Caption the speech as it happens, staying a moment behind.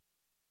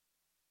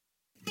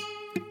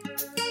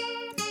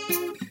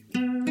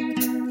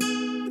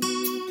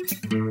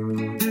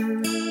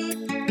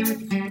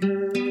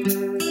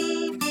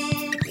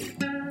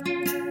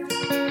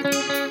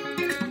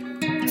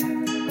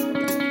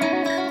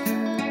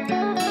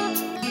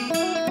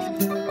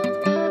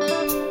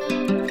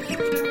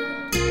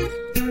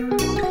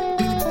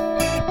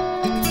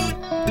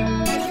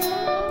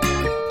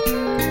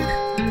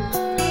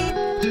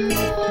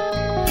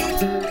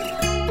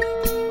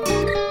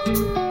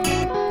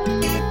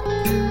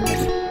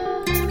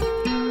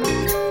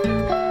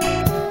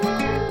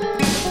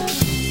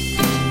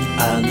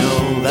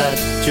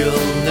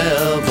You'll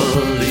never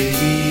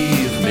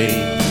leave me.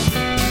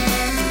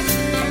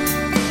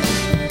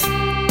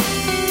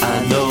 I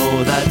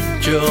know that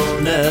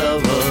you'll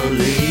never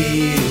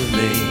leave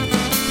me.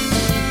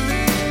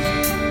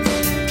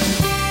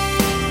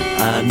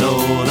 I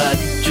know that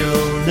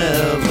you'll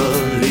never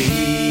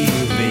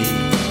leave me.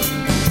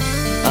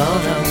 Oh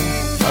no,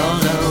 oh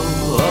no,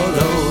 oh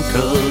no,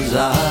 'cause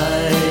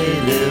I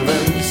live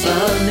in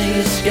sunny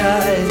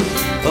skies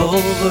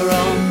over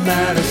on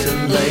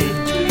Madison Lane.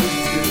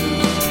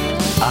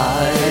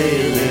 I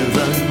live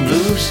in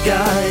blue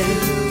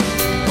skies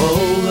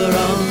over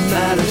on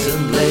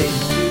Madison Lane.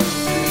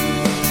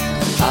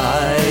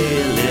 I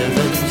live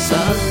in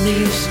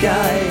sunny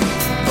skies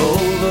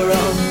over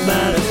on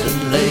Madison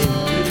Lane.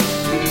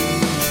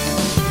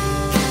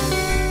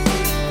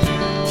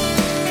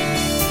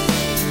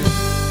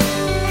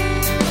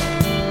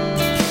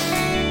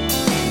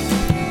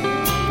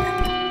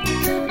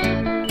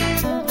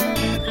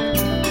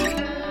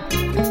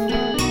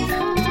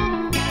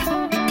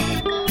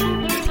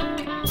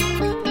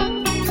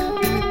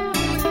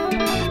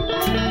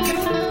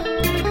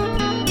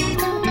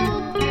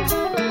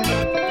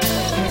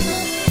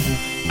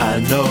 I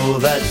know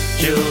that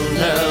you'll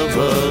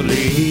never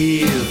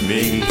leave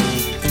me.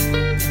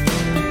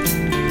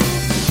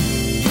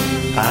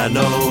 I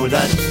know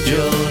that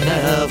you'll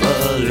never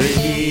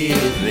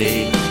leave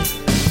me.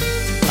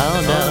 Oh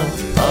no,